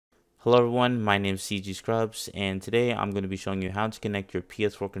Hello everyone, my name is CGscrubs, and today I'm going to be showing you how to connect your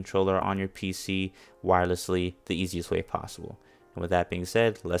PS4 controller on your PC wirelessly the easiest way possible. And with that being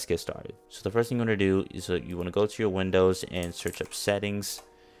said, let's get started. So the first thing you want to do is you want to go to your Windows and search up settings,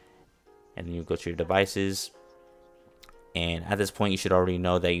 and then you go to your devices. And at this point, you should already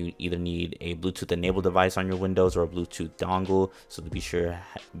know that you either need a Bluetooth enabled device on your Windows or a Bluetooth dongle. So to be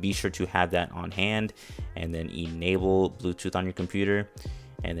sure to have that on hand, and then enable Bluetooth on your computer.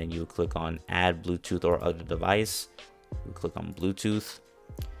 And then you click on add Bluetooth or other device. You click on Bluetooth,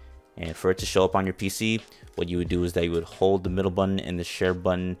 and for it to show up on your PC, what you would do is that you would hold the middle button and the share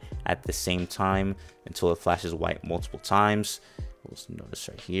button at the same time until it flashes white multiple times. We'll notice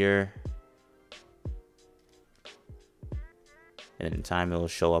right here. And in time, it will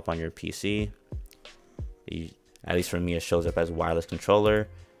show up on your PC. At least for me, it shows up as wireless controller.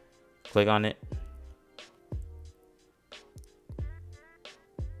 Click on it.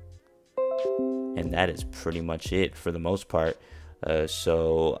 And that is pretty much it for the most part.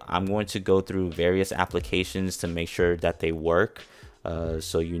 So I'm going to go through various applications to make sure that they work.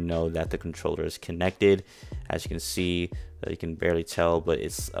 So you know that the controller is connected. As you can see, you can barely tell, but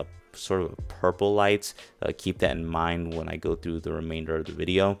it's a sort of a purple light. Keep that in mind when I go through the remainder of the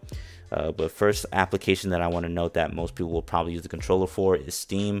video. But first application that I want to note that most people will probably use the controller for is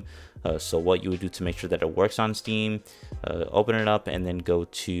Steam. So what you would do to make sure that it works on Steam, open it up and then go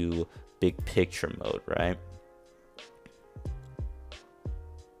to big picture mode, right?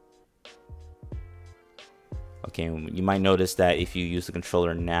 Okay, you might notice that if you use the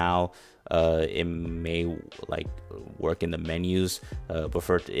controller now, it may work in the menus, but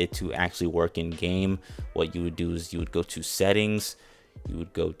for it to actually work in game, what you would do is you would go to settings, you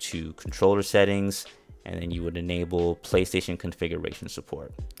would go to controller settings, and then you would enable PlayStation configuration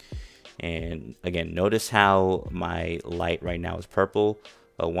support. And again, notice how my light right now is purple.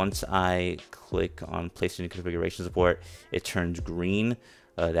 Once I click on PlayStation configuration support, it turns green.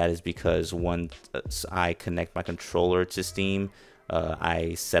 That is because once I connect my controller to Steam,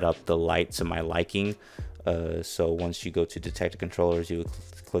 I set up the light to my liking. So once you go to detect the controllers, you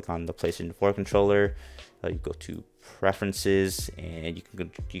click on the PlayStation 4 controller. You go to preferences, and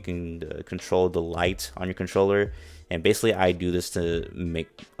you can control the light on your controller. And basically, I do this to make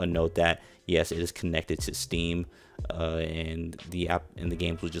a note that yes, it is connected to Steam, and the app and the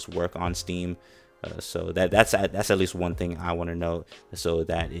games will just work on Steam. So that's at least one thing I want to know, so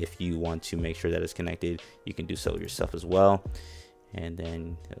that if you want to make sure that it's connected, you can do so yourself as well. And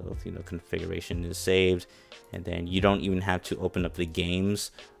then configuration is saved, and then you don't even have to open up the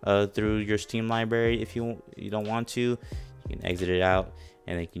games through your Steam library if you don't want to. You can exit it out,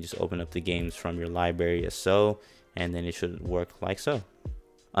 and then you can just open up the games from your library as so, and then it should work like so.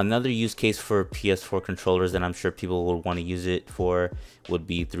 Another use case for PS4 controllers that I'm sure people will want to use it for would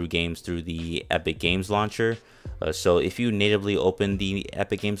be through games through the Epic Games launcher. So if you natively open the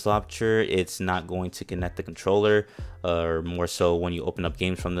Epic Games launcher, it's not going to connect the controller, or more so when you open up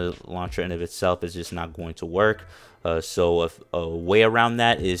games from the launcher in of itself, it's just not going to work. So a way around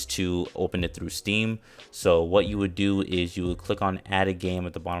that is to open it through Steam. So what you would do is you would click on add a game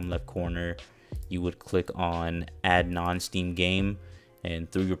at the bottom left corner. You would click on add non-Steam game.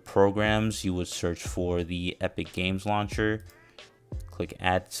 And through your programs, you would search for the Epic Games launcher. Click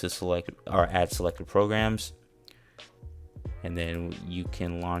add selected programs, and then you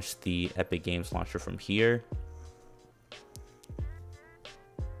can launch the Epic Games launcher from here.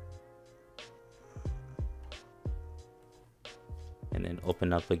 And then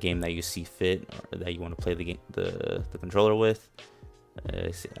open up a game that you see fit, or that you want to play the controller with.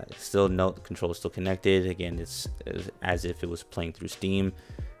 Still note the controller is still connected. Again, it's as if it was playing through Steam.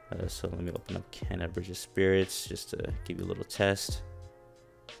 So let me open up Can I Bridge of Spirits just to give you a little test.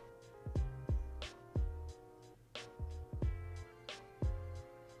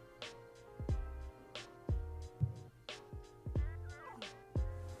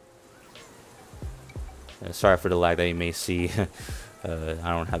 Sorry for the lag that you may see. I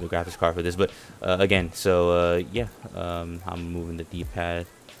don't have the graphics card for this, but again, so yeah, I'm moving the D-pad.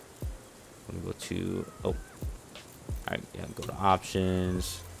 Let me go to alright, yeah, go to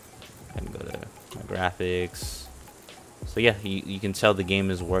options and go to my graphics. So yeah, you can tell the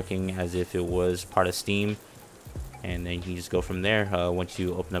game is working as if it was part of Steam, and then you can just go from there once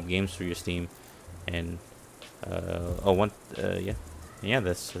you open up games through your Steam. And yeah,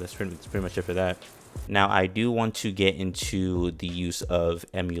 that's pretty much it for that. Now I do want to get into the use of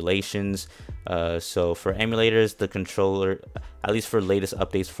emulations. So for emulators, the controller, at least for latest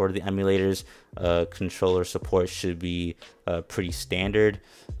updates for the emulators, controller support should be pretty standard.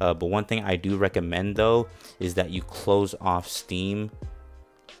 But one thing I do recommend though is that you close off Steam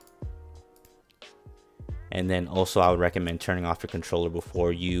And then also I would recommend turning off your controller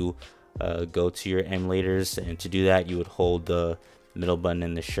before you go to your emulators. And to do that, you would hold the middle button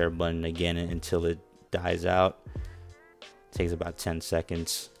and the share button again until it dies out. It takes about 10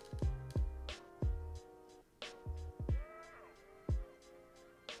 seconds.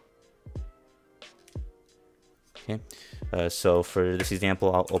 Okay, so for this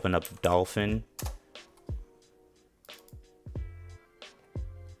example, I'll open up Dolphin.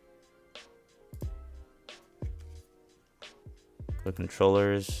 Go to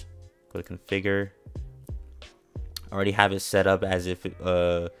controllers, go to configure. I already have it set up as if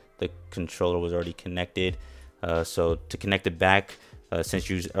the controller was already connected. So to connect it back, since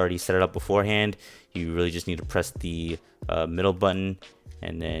you already set it up beforehand, you really just need to press the middle button,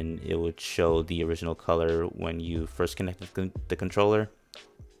 and then it would show the original color when you first connected the controller.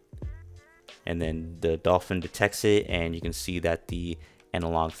 And then the Dolphin detects it, and you can see that the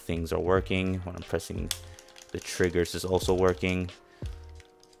analog things are working. When I'm pressing the triggers, is also working.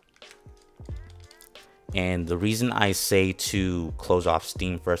 And the reason I say to close off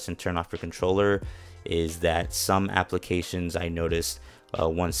Steam first and turn off your controller is that some applications I noticed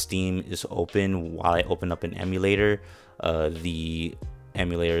once Steam is open, while I open up an emulator, the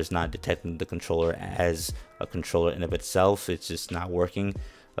emulator is not detecting the controller as a controller in of itself. It's just not working.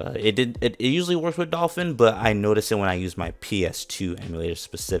 It usually works with Dolphin, but I noticed it when I use my PS2 emulator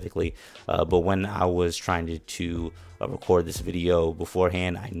specifically. But when I was trying to record this video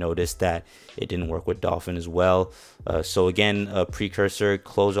beforehand, I noticed that it didn't work with Dolphin as well. So again, a precursor: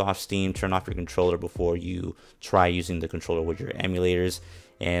 close off Steam, turn off your controller before you try using the controller with your emulators.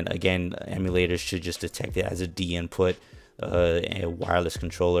 And again, emulators should just detect it as a D input, a wireless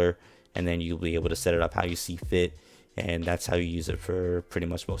controller, and then you'll be able to set it up how you see fit. And that's how you use it for pretty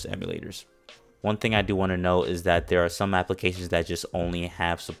much most emulators. One thing I do want to note is that there are some applications that just only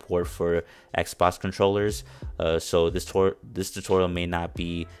have support for Xbox controllers. So this tutorial may not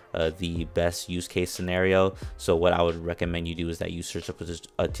be the best use case scenario. So what I would recommend you do is that you search up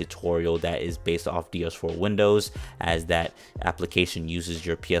a tutorial that is based off DS4 Windows, as that application uses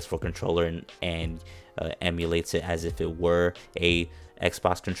your PS4 controller and emulates it as if it were a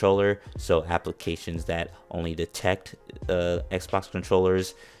Xbox controller. So applications that only detect Xbox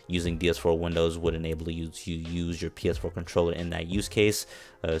controllers using DS4 Windows would enable you to use your PS4 controller in that use case.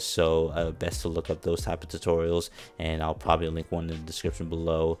 So best to look up those type of tutorials, and I'll probably link one in the description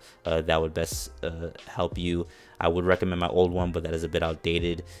below that would best help you. I would recommend my old one, but that is a bit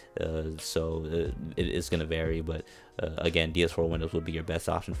outdated, so it is going to vary. But again, DS4 Windows would be your best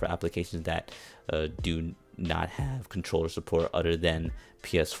option for applications that do not have controller support other than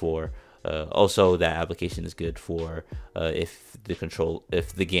PS4. Also, that application is good for if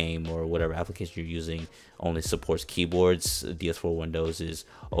the game or whatever application you're using only supports keyboards. DS4 Windows is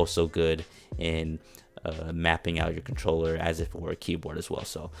also good in mapping out your controller as if it were a keyboard as well.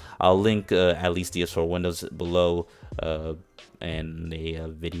 So I'll link at least DS4 Windows below, and a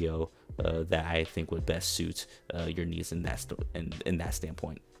video that I think would best suit your needs in that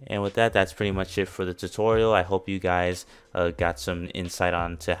standpoint. And with that, that's pretty much it for the tutorial. I hope you guys got some insight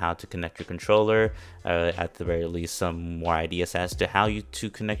onto how to connect your controller, at the very least some more ideas as to how to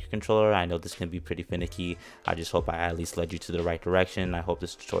connect your controller. I know this can be pretty finicky. I just hope I at least led you to the right direction. I hope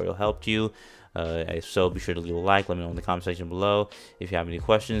this tutorial helped you. If so, be sure to leave a like. Let me know in the comment section below. If you have any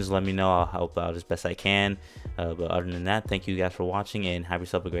questions, let me know. I'll help out as best I can. But other than that, thank you guys for watching, and have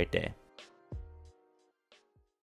yourself a great day.